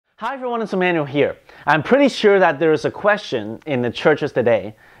Hi everyone, it's Emmanuel here. I'm pretty sure that there is a question in the churches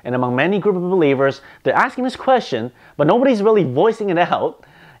today, and among many group of believers, they're asking this question, but nobody's really voicing it out.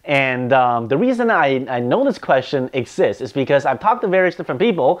 And the reason I know this question exists is because I've talked to various different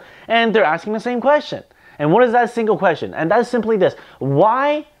people, and they're asking the same question. And what is that single question? And that is simply this: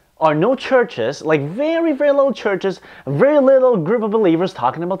 why are no churches, like very, very little churches, very little group of believers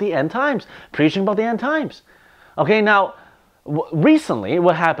talking about the end times, preaching about the end times? Okay, now, recently,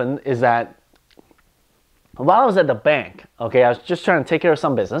 what happened is that while I was at the bank, okay, I was just trying to take care of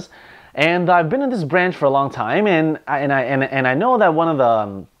some business, and I've been in this branch for a long time, and I know that one of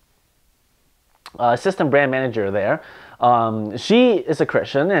the assistant brand manager there, she is a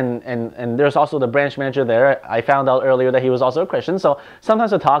Christian, and there's also the branch manager there. I found out earlier that he was also a Christian, so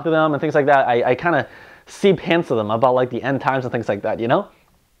sometimes I talk to them and things like that. I kind of seep hints to them about like the end times and things like that, you know,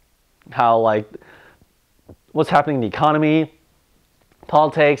 how like what's happening in the economy,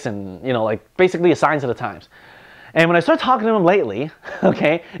 politics, and, you know, like basically the signs of the times. And when I started talking to them lately,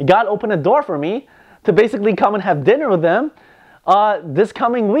 okay, God opened a door for me to basically come and have dinner with them this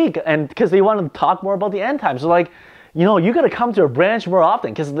coming week, and because they wanted to talk more about the end times. So like, you know, you got to come to a branch more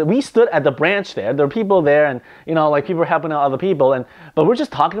often, because we stood at the branch there. There were people there, and, you know, like people were helping out other people, but we're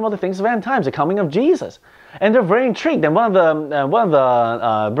just talking about the things of end times, the coming of Jesus. And they're very intrigued. And one of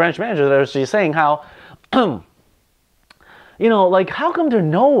the branch managers there, she's saying how, you know, like, how come there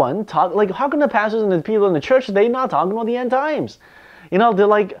no one talk, like, how come the pastors and the people in the church, they not talking about the end times? You know, they're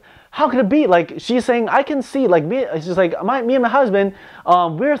like, how could it be? Like, she's saying, I can see, like, she's like, me and my husband,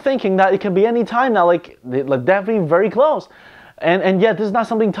 we're thinking that it can be any time now, like definitely very close. And yet, this is not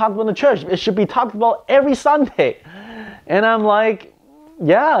something talked about in the church. It should be talked about every Sunday. And I'm like,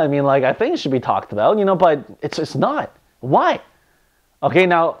 yeah, I mean, like, I think it should be talked about, you know, but it's not. Why? Okay,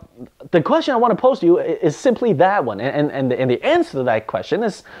 now, the question I want to pose to you is simply that one. And the answer to that question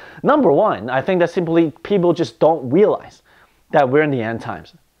is, number one, I think that simply people just don't realize that we're in the end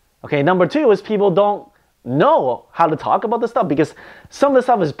times. Okay, number two is people don't know how to talk about this stuff, because some of the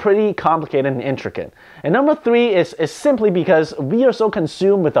stuff is pretty complicated and intricate. And number three is simply because we are so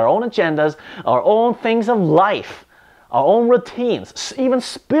consumed with our own agendas, our own things of life, our own routines, even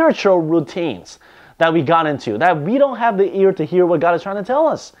spiritual routines that we got into, that we don't have the ear to hear what God is trying to tell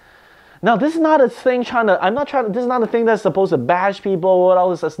us. Now, this is not a thing this is not a thing that's supposed to bash people, what all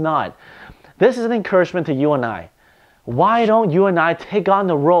this is not. This is an encouragement to you and I. Why don't you and I take on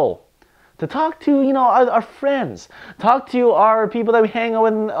the role to talk to, you know, our friends, talk to our people that we hang out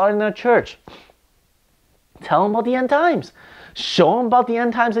with in our church. Tell them about the end times. Show them about the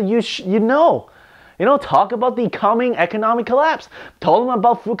end times that you know. You know, talk about the coming economic collapse. Told them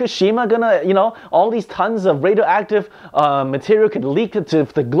about Fukushima gonna, you know, all these tons of radioactive material could leak to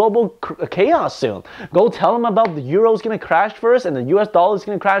the global chaos soon. Go tell them about the euro's gonna crash first, and the US dollar is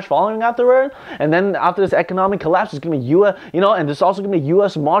gonna crash following afterward. And then after this economic collapse, there's gonna be and there's also gonna be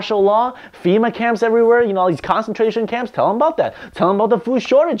US martial law, FEMA camps everywhere, you know, all these concentration camps. Tell them about that. Tell them about the food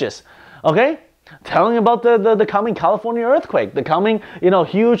shortages. Okay? Telling about the coming California earthquake, the coming, you know,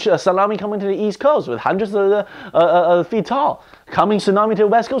 huge tsunami coming to the East Coast with hundreds of feet tall, coming tsunami to the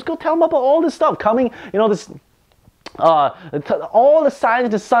West Coast. Go tell them about all this stuff coming, you know, this, all the signs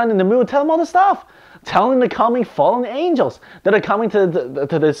of the sun and the moon. Tell them all this stuff. Tell them the coming fallen angels that are coming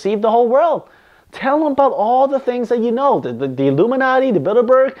to deceive the whole world. Tell them about all the things that you know, the Illuminati, the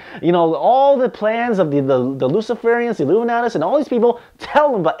Bilderberg, you know, all the plans of the Luciferians, the Illuminatis, and all these people.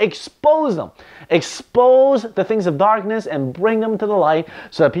 Tell them, but expose them. Expose the things of darkness and bring them to the light,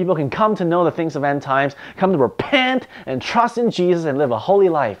 so that people can come to know the things of end times, come to repent and trust in Jesus and live a holy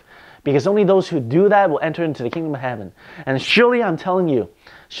life. Because only those who do that will enter into the kingdom of heaven. And surely I'm telling you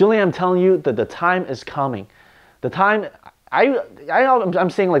that the time is coming. The time, I'm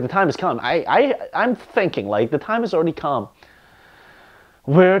saying like the time has come. I'm thinking like the time has already come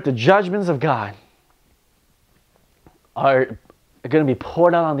where the judgments of God are going to be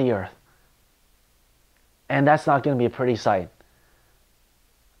poured out on the earth. And that's not going to be a pretty sight.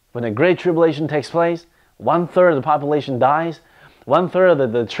 When the Great Tribulation takes place, 1/3 of the population dies, 1/3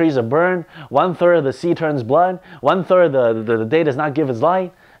 of the trees are burned, 1/3 of the sea turns blood, 1/3 of the day does not give its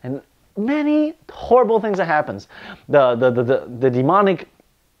light, and many horrible things that happens. The demonic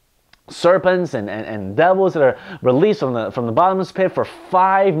serpents and devils that are released from the bottomless pit for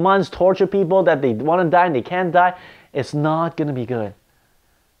 5 months, torture people that they want to die and they can't die. It's not going to be good.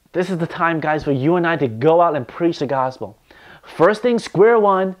 This is the time, guys, for you and I to go out and preach the gospel. First thing, square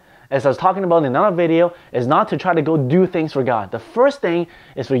one, as I was talking about in another video, is not to try to go do things for God. The first thing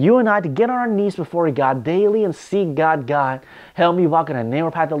is for you and I to get on our knees before God daily and seek God. God, help me walk in a narrow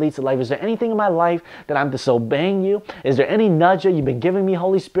path that leads to life. Is there anything in my life that I'm disobeying you? Is there any nudge that you've been giving me,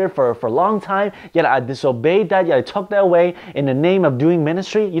 Holy Spirit, for a long time, yet I disobeyed that, yet I took that away in the name of doing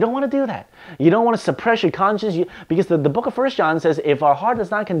ministry? You don't want to do that. You don't want to suppress your conscience, because the book of 1 John says, if our heart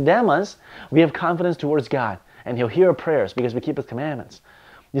does not condemn us, we have confidence towards God, and He'll hear our prayers because we keep His commandments.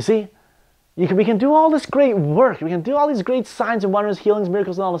 You see, we can do all this great work. We can do all these great signs and wonders, healings,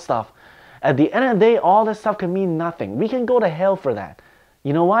 miracles, and all this stuff. At the end of the day, all this stuff can mean nothing. We can go to hell for that.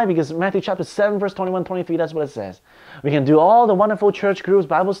 You know why? Because Matthew chapter 7, verse 21, 23, that's what it says. We can do all the wonderful church groups,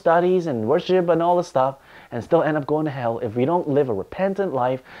 Bible studies, and worship, and all this stuff, and still end up going to hell if we don't live a repentant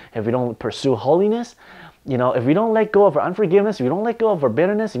life, if we don't pursue holiness. You know, if we don't let go of our unforgiveness, if we don't let go of our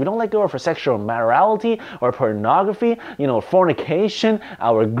bitterness, if we don't let go of our sexual immorality or pornography, you know, fornication,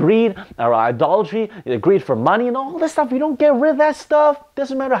 our greed, our idolatry, the greed for money and all this stuff, we don't get rid of that stuff,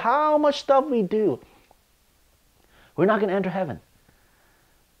 doesn't matter how much stuff we do, we're not going to enter heaven.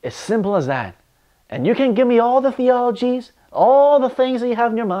 It's simple as that. And you can give me all the theologies, all the things that you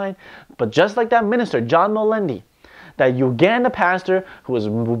have in your mind, but just like that minister, John Molendi, that Uganda pastor who was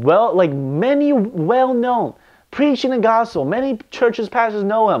many well-known, preaching the gospel. Many churches, pastors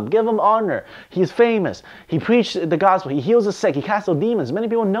know him, give him honor. He's famous. He preached the gospel. He heals the sick. He casts out demons. Many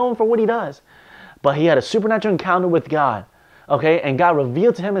people know him for what he does. But he had a supernatural encounter with God. Okay, and God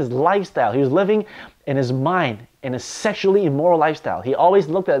revealed to him his lifestyle. He was living in his mind, in a sexually immoral lifestyle. He always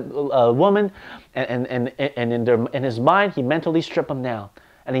looked at a woman, and in his mind, he mentally stripped them down.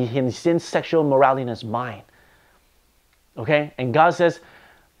 And he sinned sexual immorality in his mind. Okay, and God says,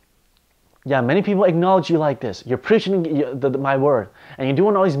 yeah, many people acknowledge you like this. You're preaching my word, and you're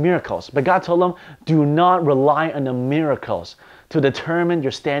doing all these miracles. But God told them, do not rely on the miracles to determine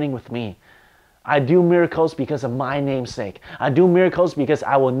your standing with me. I do miracles because of my name's sake. I do miracles because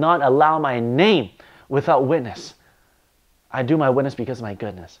I will not allow my name without witness. I do my witness because of my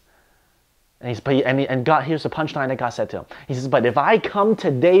goodness. And God, here's the punchline that God said to him. He says, but if I come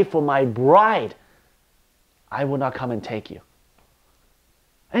today for my bride, I will not come and take you.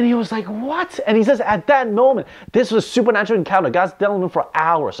 And he was like, what? And he says, at that moment, this was a supernatural encounter. God's dealing with him for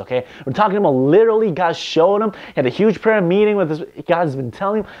hours, okay? We're talking about literally God showed him. He had a huge prayer meeting with his, God's been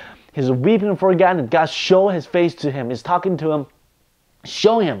telling him. He's weeping before God, and God showed his face to him. He's talking to him,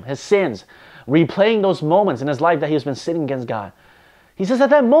 showing him his sins, replaying those moments in his life that he has been sinning against God. He says at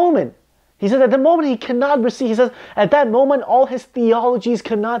that moment, he cannot receive. He says, at that moment, all his theologies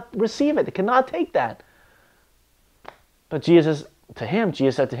cannot receive it. They cannot take that. But Jesus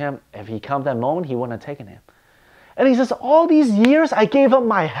said to him, if he come that moment, he wouldn't have taken him. And he says, all these years, I gave up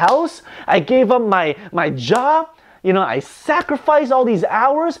my house, I gave up my job, you know, I sacrificed all these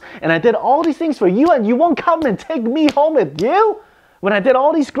hours, and I did all these things for you, and you won't come and take me home with you when I did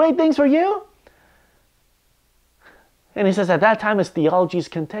all these great things for you? And he says, at that time, his theologies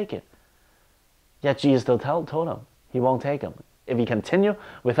can take it. Yet Jesus still told him, he won't take him if he continue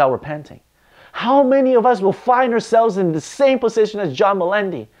without repenting. How many of us will find ourselves in the same position as John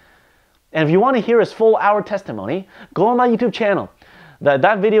Molendi? And if you want to hear his full hour testimony, go on my YouTube channel.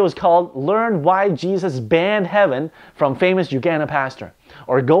 That video is called Learn Why Jesus Banned Heaven from Famous Uganda Pastor.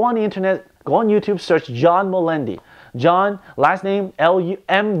 Or go on the internet, go on YouTube, search John Molendi. John, last name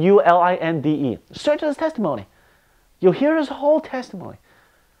Mulinde. Search his testimony. You'll hear his whole testimony.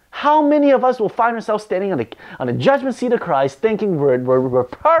 How many of us will find ourselves standing on the judgment seat of Christ, thinking we're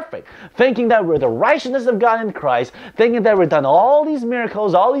perfect, thinking that we're the righteousness of God in Christ, thinking that we've done all these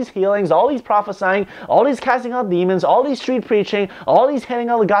miracles, all these healings, all these prophesying, all these casting out demons, all these street preaching, all these handing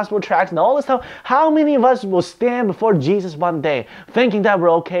out the gospel tracts, and all this stuff? How many of us will stand before Jesus one day, thinking that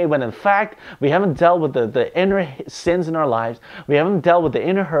we're okay, when in fact we haven't dealt with the inner sins in our lives, we haven't dealt with the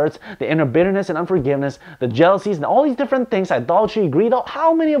inner hurts, the inner bitterness and unforgiveness, the jealousies, and all these different things, idolatry, greed?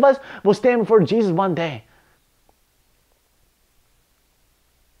 How many of us will stand before Jesus one day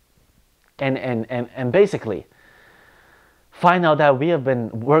and basically find out that we have been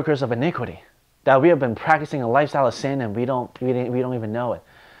workers of iniquity, that we have been practicing a lifestyle of sin, and we don't even know it,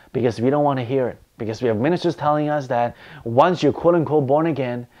 because we don't want to hear it, because we have ministers telling us that once you're quote-unquote born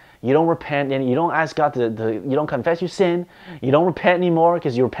again, you don't repent, and you don't ask God you don't confess your sin, you don't repent anymore,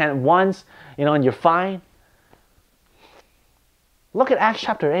 because you repent once, you know, and you're fine. Look at Acts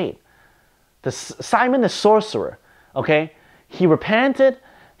chapter 8. Simon the sorcerer, okay? He repented,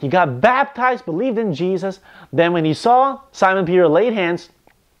 he got baptized, believed in Jesus. Then when he saw Simon Peter laid hands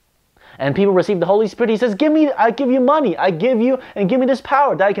and people received the Holy Spirit, he says, I give you money, I give you, and give me this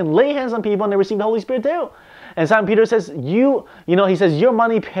power that I can lay hands on people and they receive the Holy Spirit too. And Simon Peter says, he says, your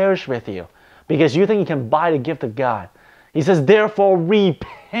money perish with you because you think you can buy the gift of God. He says, therefore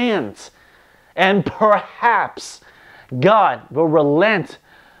repent, and perhaps God will relent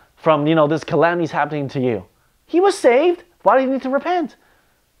from, this calamities happening to you. He was saved. Why do you need to repent?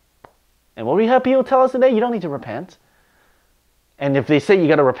 And what we have people tell us today, you don't need to repent. And if they say you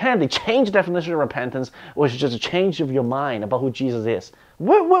got to repent, they change the definition of repentance, which is just a change of your mind about who Jesus is.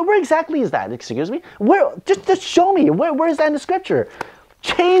 Where exactly is that? Excuse me? Just show me. Where is that in the scripture?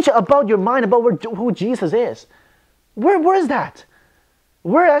 Change about your mind about who Jesus is. Where is that?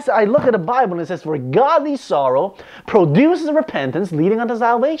 Whereas I look at the Bible and it says, for godly sorrow produces repentance leading unto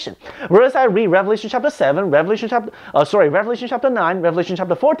salvation. Whereas I read Revelation chapter 7, Revelation chapter 9, Revelation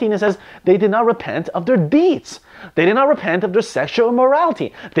chapter 14, it says, they did not repent of their deeds. They did not repent of their sexual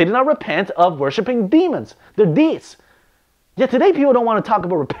immorality. They did not repent of worshiping demons, their deeds. Yet today people don't want to talk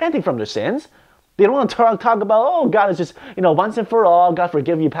about repenting from their sins. They don't want to talk about, oh, God is just, once and for all, God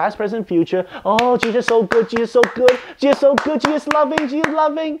forgive you past, present, future. Oh, Jesus so good, Jesus so good, Jesus so good, Jesus loving, Jesus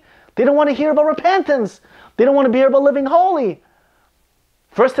loving. They don't want to hear about repentance. They don't want to hear about living holy.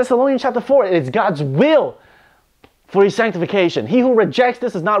 1 Thessalonians chapter 4, it's God's will for his sanctification. He who rejects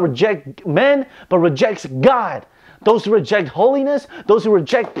this does not reject men, but rejects God. Those who reject holiness, those who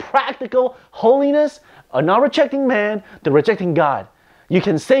reject practical holiness, are not rejecting man, they're rejecting God. You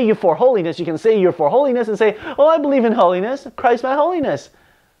can say you're for holiness. You can say you're for holiness and say, oh, I believe in holiness. Christ my holiness.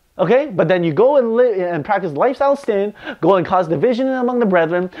 Okay? But then you go and live and practice lifestyle sin, go and cause division among the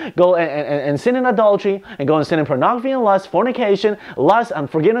brethren, go and sin in adultery, and go and sin in pornography and lust, fornication, lust,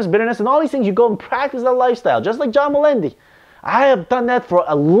 unforgiveness, bitterness, and all these things. You go and practice that lifestyle, just like John Melendi. I have done that for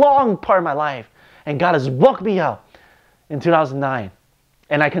a long part of my life, and God has woke me up in 2009.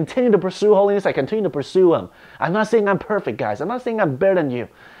 And I continue to pursue holiness. I continue to pursue Him. I'm not saying I'm perfect, guys. I'm not saying I'm better than you.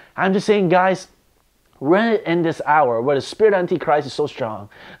 I'm just saying, guys, we're in this hour where the spirit of Antichrist is so strong.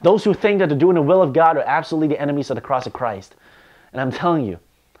 Those who think that they're doing the will of God are absolutely the enemies of the cross of Christ. And I'm telling you,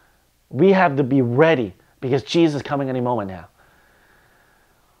 we have to be ready because Jesus is coming any moment now.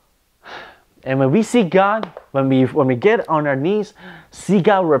 And when we seek God, when we get on our knees, seek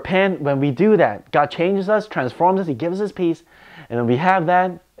God, repent, when we do that, God changes us, transforms us, He gives us His peace. And when we have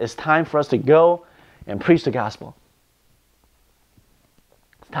that, it's time for us to go and preach the gospel.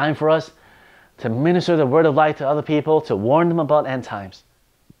 It's time for us to minister the word of light to other people, to warn them about end times.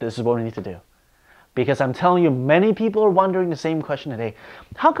 This is what we need to do. Because I'm telling you, many people are wondering the same question today.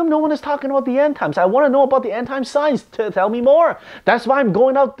 How come no one is talking about the end times? I want to know about the end time signs. Tell me more. That's why I'm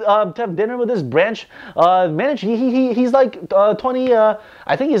going out to have dinner with this branch manager. He's like 20,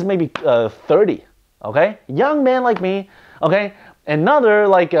 I think he's maybe 30. Okay? Young man like me. Okay, another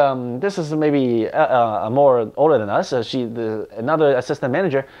this is maybe more older than us. Another assistant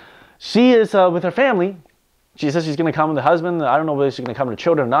manager. She is with her family. She says she's going to come with the husband. I don't know whether she's going to come with the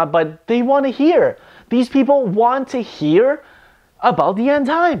children or not, but they want to hear. These people want to hear about the end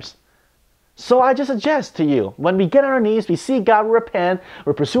times. So I just suggest to you, when we get on our knees, we see God, we repent,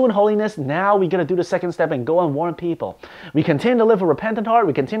 we're pursuing holiness. Now we're going to do the second step and go and warn people. We continue to live a repentant heart.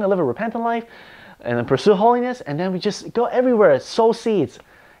 We continue to live a repentant life. And then pursue holiness, and then we just go everywhere, sow seeds,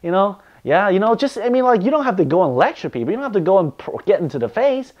 yeah, you don't have to go and lecture people, you don't have to go and get into the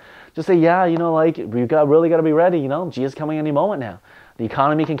face, just say, yeah, we really got to be ready, Jesus is coming any moment now, the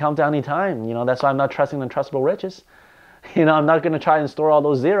economy can come down any time, that's why I'm not trusting in untrustable riches, I'm not going to try and store all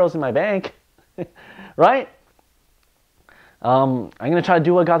those zeros in my bank, right, I'm going to try to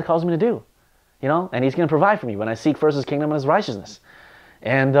do what God calls me to do, and He's going to provide for me when I seek first His kingdom and His righteousness.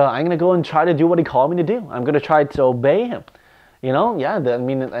 And I'm going to go and try to do what He called me to do. I'm going to try to obey Him.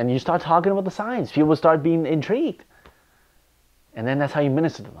 And you start talking about the signs. People start being intrigued. And then that's how you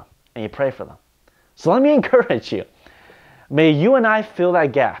minister to them. And you pray for them. So let me encourage you. May you and I fill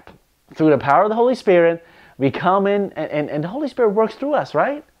that gap. Through the power of the Holy Spirit, we come in and the Holy Spirit works through us,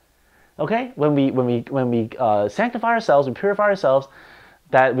 right? Okay? When we sanctify ourselves, we purify ourselves,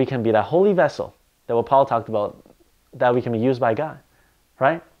 that we can be that holy vessel that what Paul talked about, that we can be used by God.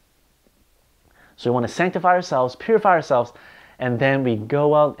 Right? So we want to sanctify ourselves, purify ourselves, and then we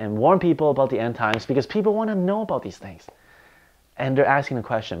go out and warn people about the end times because people want to know about these things. And they're asking a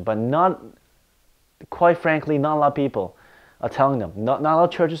question, but quite frankly, not a lot of people are telling them. Not a lot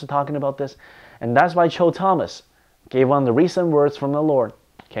of churches are talking about this. And that's why Cho Thomas gave one of the recent words from the Lord.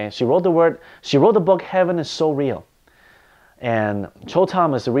 Okay, she wrote the book, Heaven is So Real. And Cho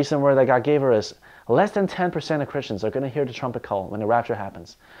Thomas, the recent word that God gave her is, less than 10% of Christians are going to hear the trumpet call when the rapture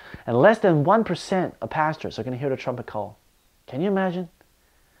happens. And less than 1% of pastors are going to hear the trumpet call. Can you imagine?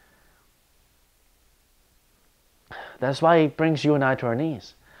 That's why it brings you and I to our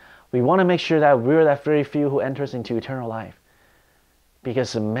knees. We want to make sure that we're that very few who enters into eternal life.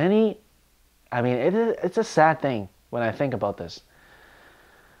 Because many, I mean, it's a sad thing when I think about this.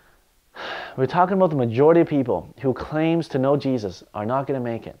 We're talking about the majority of people who claims to know Jesus are not going to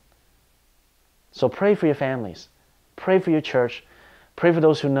make it. So pray for your families. Pray for your church. Pray for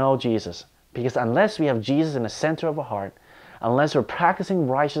those who know Jesus. Because unless we have Jesus in the center of our heart, unless we're practicing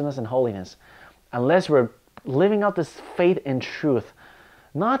righteousness and holiness, unless we're living out this faith in truth,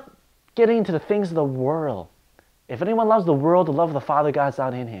 not getting into the things of the world. If anyone loves the world, the love of the Father God is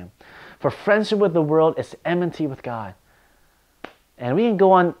not in him. For friendship with the world is enmity with God. And we can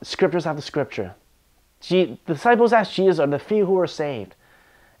go on scriptures after scripture. The disciples asked Jesus, are the few who are saved?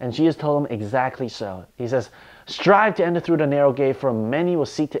 And Jesus told them exactly so. He says, strive to enter through the narrow gate, for many will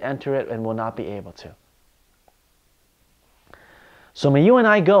seek to enter it and will not be able to. So may you and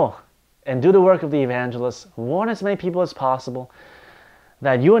I go and do the work of the evangelist, warn as many people as possible,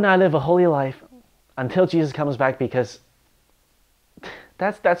 that you and I live a holy life until Jesus comes back, because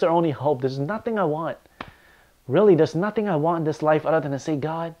that's our only hope. There's nothing I want. Really, there's nothing I want in this life other than to say,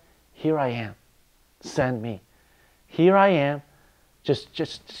 God, here I am. Send me. Here I am.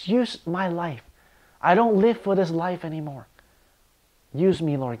 Just use my life. I don't live for this life anymore. Use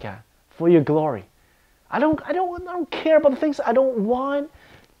me, Lord God, for your glory. I don't care about the things I don't want.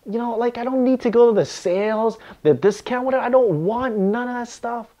 You know, like I don't need to go to the sales, the discount, whatever. I don't want none of that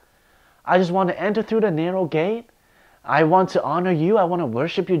stuff. I just want to enter through the narrow gate. I want to honor you. I want to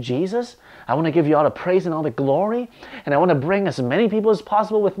worship you, Jesus. I want to give you all the praise and all the glory. And I want to bring as many people as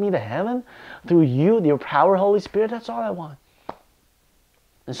possible with me to heaven through you, your power, Holy Spirit. That's all I want.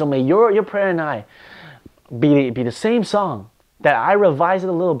 And so may your prayer and I be the same song, that I revise it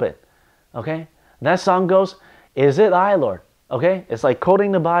a little bit. Okay? That song goes, is it I, Lord? Okay? It's like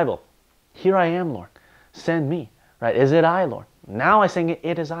quoting the Bible. Here I am, Lord. Send me. Right? Is it I, Lord? Now I sing it,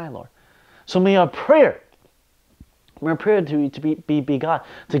 it is I, Lord. So may our prayer, to be God.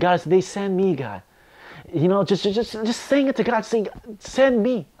 To God, they send me, God. You know, just sing it to God. Sing, send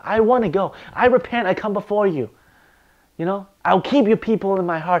me. I want to go. I repent. I come before you. You know, I'll keep your people in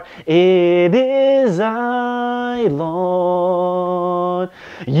my heart. It is I, Lord.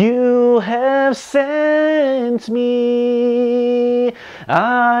 You have sent me.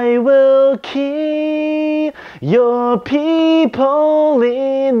 I will keep your people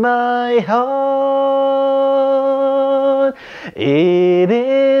in my heart. It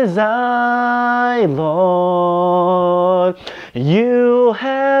is I, Lord. You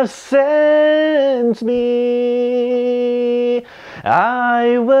have sent me.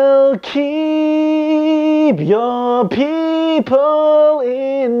 I will keep your people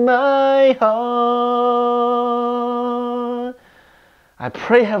in my heart. I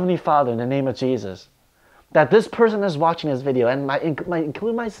pray, Heavenly Father, in the name of Jesus, that this person that's watching this video, and might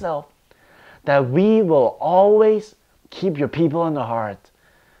include myself, that we will always keep your people in the heart.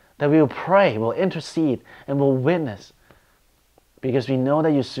 That we will pray, we'll intercede, and we'll witness. Because we know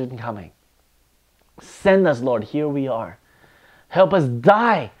that you're soon coming. Send us, Lord, here we are. Help us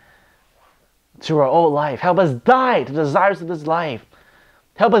die to our old life. Help us die to the desires of this life.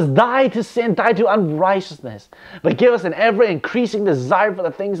 Help us die to sin, die to unrighteousness. But give us an ever-increasing desire for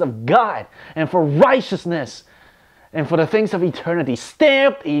the things of God and for righteousness and for the things of eternity.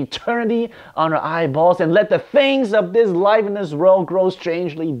 Stamp eternity on our eyeballs and let the things of this life in this world grow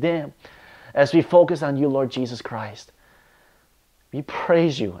strangely dim as we focus on you, Lord Jesus Christ. We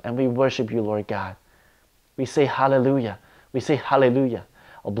praise you and we worship you, Lord God. We say hallelujah. We say hallelujah.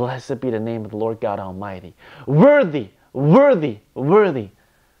 Oh, blessed be the name of the Lord God Almighty. Worthy, worthy, worthy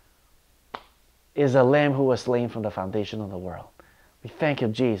is the Lamb who was slain from the foundation of the world. We thank you,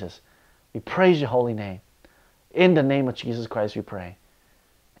 Jesus. We praise your holy name. In the name of Jesus Christ we pray.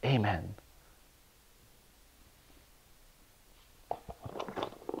 Amen.